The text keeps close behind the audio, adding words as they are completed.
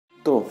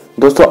तो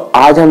दोस्तों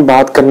आज हम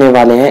बात करने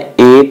वाले हैं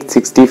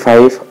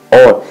 865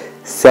 और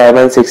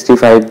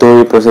 765 दो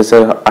ही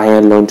प्रोसेसर आए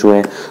हैं, लॉन्च हुए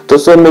हैं।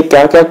 दोस्तों इनमें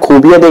क्या क्या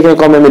खूबियां देखने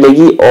को हमें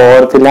मिलेगी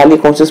और फिलहाल ये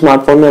कौन से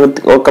स्मार्टफोन में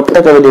और कब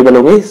तक अवेलेबल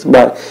होंगे, इस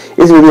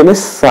वीडियो में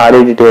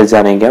सारी डिटेल्स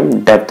जानेंगे हम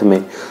डेप्थ में।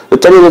 तो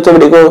चलिए दोस्तों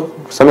वीडियो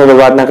को समय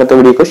बर्बाद ना करते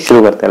वीडियो को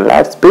शुरू करते हैं।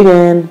 Let's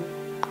begin.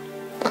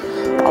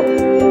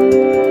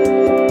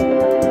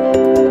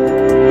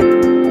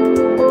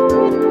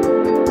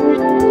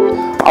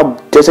 अब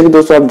जैसे कि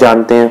दोस्तों आप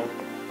जानते हैं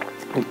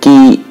कि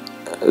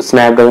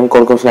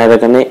Qualcomm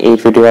स्नैपड्रैगन ने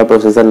 855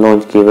 प्रोसेसर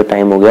लॉन्च किए हुए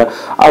टाइम हो गया।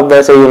 अब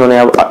वैसे ही उन्होंने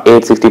अब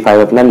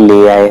 865 अपना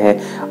ले आए हैं।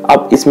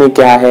 अब इसमें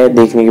क्या है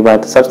देखने की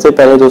बात, सबसे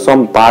पहले दोस्तों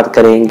हम बात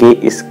करेंगे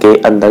इसके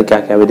अंदर क्या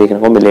क्या भी देखने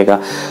को मिलेगा।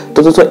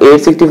 तो दोस्तों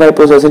 865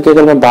 प्रोसेसर की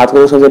अगर मैं बात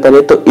करूं सबसे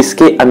पहले, तो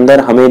इसके अंदर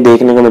हमें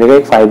देखने को मिलेगा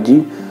एक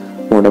 5G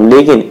मॉडेम।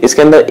 लेकिन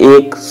इसके अंदर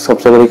एक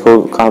सबसे बड़ी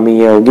खामी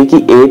यह होगी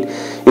कि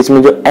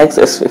इसमें जो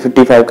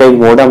X55 का एक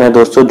मॉडेम है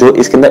दोस्तों, जो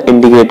इसके अंदर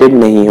इंटीग्रेटेड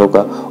नहीं होगा,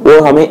 वो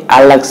हमें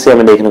अलग से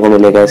देखने को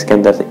मिलेगा इसके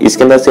अंदर से।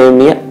 इसके अंदर सेम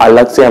नहीं है,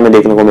 अलग से हमें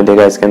देखने को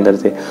मिलेगा इसके अंदर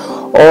से।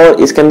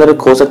 और इसके अंदर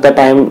हो सकता है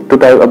टाइम टू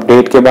टाइम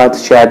अपडेट के बाद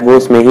शायद वो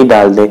इसमें ही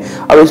डाल दे।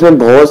 अब इसमें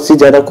बहुत सी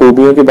ज्यादा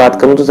खूबियों की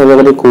बात करूं तो सबसे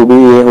पहले खूबी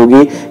ये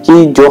होगी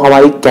कि जो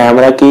हमारी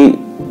कैमरा की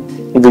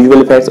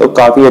विजुअल इफेक्ट्स और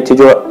काफी अच्छी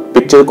जो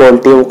पिक्चर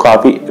क्वालिटी है वो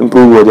काफी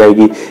इंप्रूव हो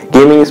जाएगी।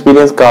 गेमिंग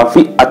एक्सपीरियंस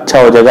काफी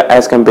अच्छा हो जाएगा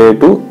एज कम्पेयर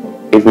टू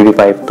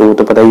 855,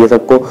 तो पता ही है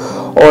सबको।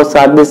 और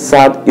साथ में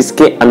साथ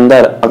इसके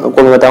अंदर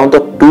आपको मैं बताऊं तो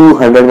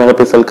 200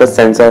 मेगापिक्सल का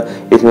सेंसर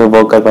इसमें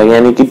वर्क कर पाएगा,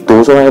 यानी कि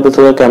 200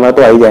 मेगापिक्सल का कैमरा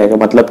तो आ ही जाएगा।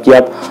 मतलब कि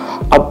आप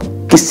अब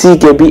किसी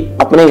के भी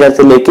अपने घर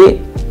से लेके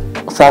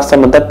 7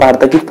 समंदर पार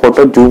तक की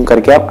फोटो जूम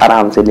करके आप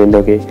आराम से ले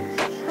लोगे।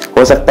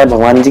 हो सकता है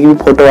भगवान जी की भी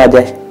फोटो आ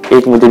जाए,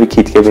 एक मुझे भी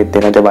खींच के भेज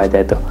देना जब आ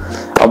जाए तो।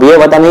 अब ये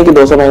पता नहीं कि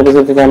 200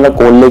 मेगापिक्सल का कैमरा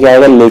कौन लेके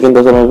आएगा, लेकिन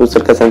 200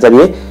 मेगापिक्सल का सेंसर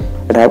ये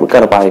ड्राइव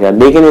कर पाएगा।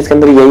 लेकिन इसके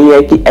अंदर यही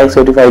है कि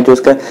X85 जो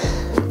इसका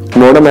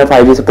मॉडेम है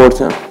 5G सपोर्ट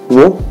से,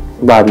 वो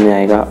बाद में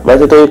आएगा।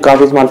 वैसे तो ये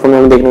काफी स्मार्टफोन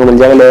में देखने को मिल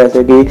जाएगा,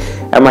 जैसे कि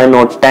Mi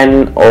Note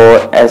 10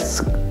 और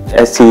S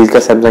सीरीज का,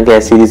 सैमसंग के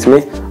S सीरीज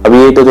में। अब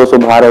ये तो दोस्तों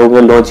बाहर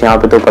होंगे लॉन्च, यहाँ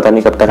पे तो पता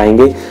नहीं कब तक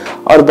आएंगे।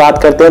 और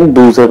बात करते हैं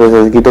दूसरे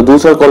प्रोसेसर की, तो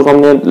दूसरा Qualcomm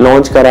ने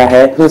लॉन्च करा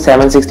है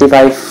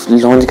 765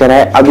 लॉन्च करा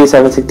है। अब ये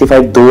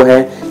 765 दो है,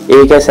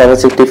 एक है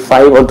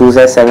 765 और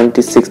दूसरा है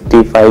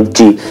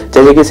 765G।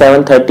 जैसे कि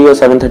 730 और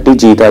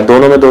 730G था,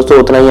 दोनों में दोस्तों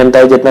उतना ही अंतर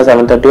है जितना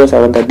 730 और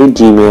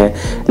 730G में है।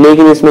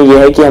 लेकिन इसमें यह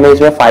है कि हमें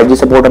इसमें 5G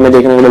सपोर्ट हमें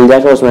देखने को मिल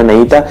जाएगा, उसमें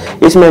नहीं था।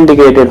 इसमें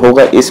इंटीग्रेटेड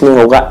होगा,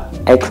 इसमें होगा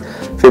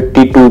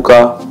X52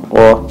 का।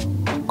 और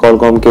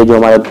Qualcomm के जो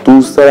हमारा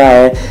दूसरा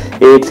है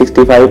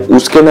 865,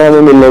 उसके अंदर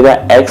हमें मिलेगा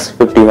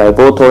X55,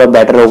 वो थोड़ा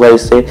बेटर होगा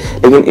इससे।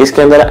 लेकिन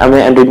इसके अंदर हमें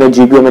एंड्रॉइड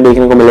GPU में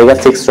देखने को मिलेगा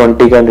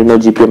 620 का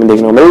एंड्रॉइड GPU में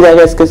देखने को मिल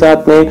जाएगा इसके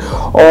साथ में।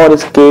 और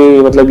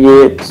इसके मतलब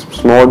ये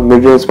स्मॉल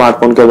मिड रेंज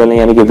स्मार्टफोन के बने,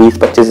 यानी कि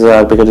 20-25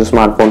 हजार रुपए का जो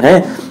स्मार्टफोन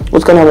है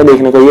उसका हमें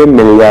देखने को ये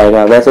मिल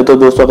जाएगा। वैसे तो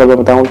दोस्तों अगर मैं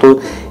बताऊं तो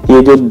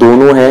ये जो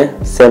दोनों है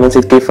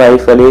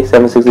 765 वाले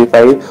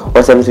 765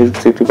 और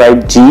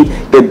 765G,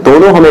 ये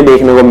दोनों हमें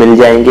देखने को मिल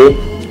जाएंगे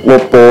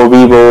Oppo,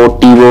 Vivo,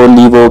 टीवो,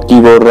 लीवो,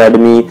 Kivo,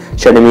 Redmi,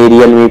 शेडमी,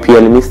 Realme,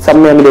 फियलमी, सब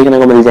में हमें देखने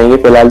को मिल जाएंगे।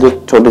 फिलहाल जो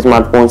छोटे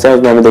स्मार्टफोन्स हैं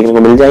उसमें हमें देखने को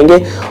मिल जाएंगे।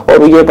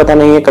 और ये पता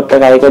नहीं है कब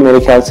तक आएगा, मेरे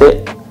ख्याल से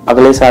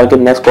अगले साल के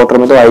नेक्स्ट क्वार्टर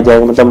में तो आ ही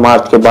जाएगा, मतलब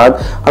मार्च के बाद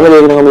हमें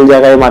देखने को मिल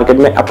जाएगा। ये मार्केट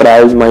में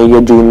अप्रैल, मई या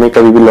जून में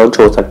कभी भी लॉन्च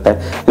हो सकता है।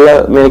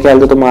 मेरे ख्याल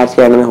से तो मार्च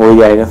के एंड में हो ही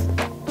जाएगा।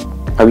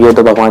 अब ये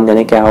तो भगवान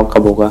जाने क्या हो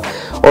कब होगा।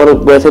 और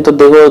वैसे तो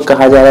देखो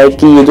कहा जा रहा है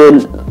कि ये जो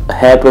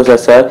है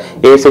प्रोसेसर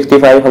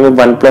 865 हमें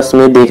OnePlus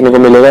में देखने को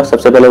मिलेगा,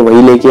 सबसे पहले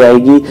वही लेके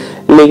आएगी।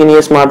 लेकिन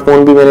ये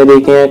स्मार्टफोन भी मैंने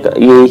देखे हैं,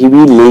 यही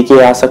भी लेके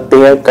आ सकते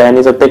हैं, कह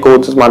नहीं सकते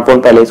कौन सा स्मार्टफोन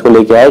पहले इसको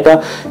लेके आएगा,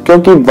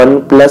 क्योंकि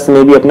OnePlus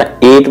ने भी अपना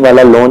 8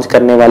 वाला लॉन्च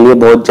करने वाली है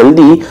बहुत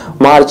जल्दी,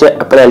 मार्च या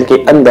अप्रैल के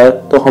अंदर।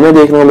 तो हमें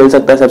देखने को मिल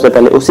सकता है सबसे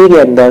पहले उसी के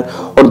अंदर।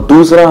 और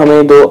दूसरा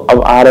हमें दो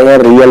अब आ रहे हैं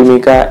रियलमी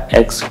का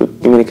X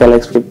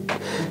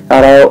आ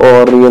रहा है,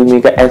 और रियलमी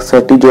का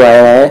X30 जो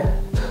आया है,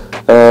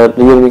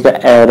 रियलमी का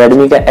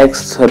रेडमी का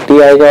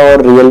X30 आएगा,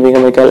 और रियलमी का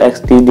मेरे ख्याल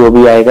X3 जो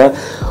भी आएगा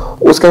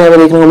उसके हमें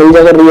देखने को मिल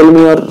जाएगा।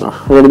 रियलमी और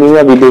रेडमी में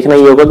अभी देखना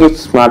ही होगा कि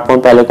स्मार्टफोन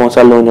पहले कौन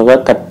सा लॉन्च होगा,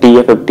 30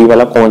 या 50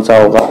 वाला कौन सा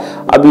होगा।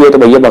 अब ये तो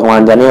भैया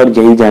भगवान जाने और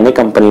यही जाने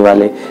कंपनी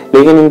वाले।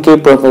 लेकिन इनके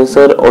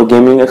प्रोसेसर और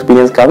गेमिंग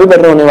एक्सपीरियंस काफी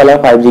बेटर होने वाला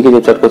है, 5G के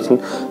चिपसेट को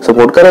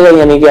सपोर्ट करेगा,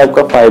 यानी कि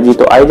आपका 5G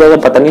तो आ ही जाएगा।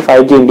 पता नहीं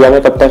 5G इंडिया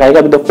में कब तक आएगा,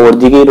 अभी तो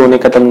 4G के ही रोने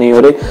खत्म नहीं हो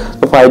रहे।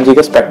 तो 5G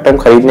का स्पेक्ट्रम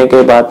खरीदने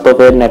के बाद तो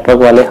फिर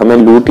नेटवर्क वाले हमें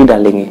लूट ही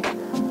डालेंगे।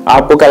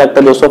 आपको क्या लगता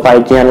है दोस्तों,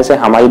 5G आने से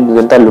हमारी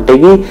जनता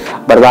लुटेगी,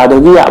 बर्बाद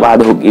होगी या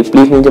आबाद होगी?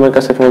 प्लीज नीचे में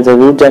सेक्शन में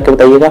जरूर जाके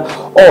बताइएगा।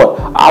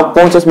 और आप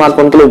कौन से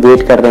स्मार्टफोन के लिए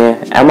वेट कर रहे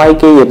हैं, MI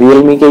के या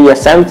रियलमी के या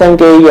सैमसंग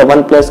के या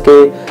OnePlus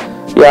के,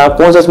 या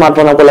कौन सा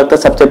स्मार्टफोन आपको लगता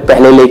है सबसे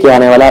पहले लेके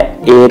आने वाला है?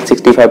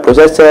 865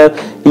 प्रोसेसर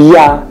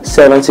या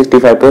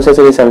 765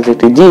 प्रोसेसर या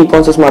 760G,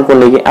 कौन सा स्मार्टफोन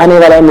लेके आने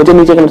वाला है? मुझे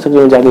नीचे कमेंट सेक्शन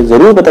में जाके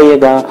जरूर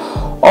बताइएगा।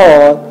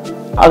 और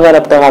अगर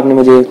अब तक आपने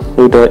मुझे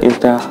ट्विटर,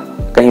 इंस्टा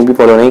कहीं भी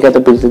फॉलो नहीं किया तो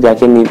प्लीज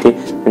जाके नीचे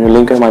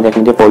लिंक है, वहां जाके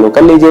नीचे फॉलो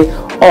कर लीजिए।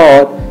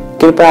 और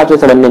कृपया आपसे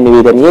सबन्य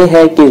निवेदन ये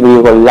है कि इस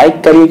वीडियो को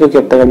लाइक करिए, क्योंकि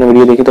अब तक आपने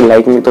वीडियो देखी तो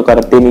लाइक तो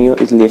करते नहीं हो,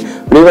 इसलिए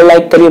वीडियो को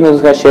लाइक करिए, मेरे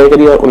साथ शेयर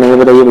करिए और उन्हें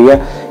बताइए भैया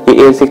ये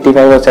 865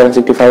 और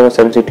 765 और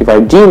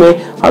 765G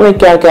में हमें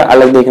क्या क्या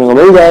अलग देखने को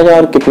मिल जाएगा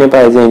और कितने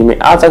प्राइस रेंज में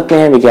आ सकते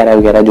हैं वगैरह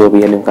वगैरह जो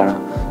भी है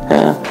निकालना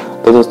है।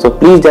 तो दोस्तों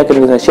प्लीज जाकर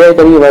मेरे साथ शेयर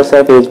करिए,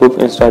 व्हाट्सएप, फेसबुक,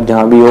 इंस्टा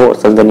जहां भी हो, और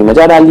सनसनी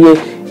मचा डालिए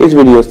इस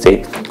वीडियो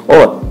से,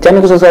 और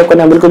चैनल को सब्सक्राइब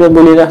करना बिल्कुल मत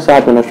भूलिएगा।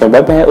 साथ में नोटिफिकेशन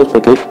बेल है उस पर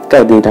क्लिक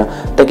कर देना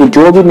ताकि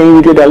जो भी नई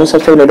वीडियो डालूं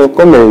सबसे पहले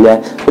आपको मिल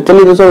जाए। तो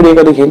चलिए दोस्तों वीडियो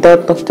को देखिए,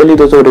 तो चलिए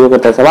दोस्तों वीडियो को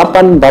करते हैं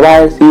समापन। Bye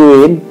bye, C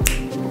you in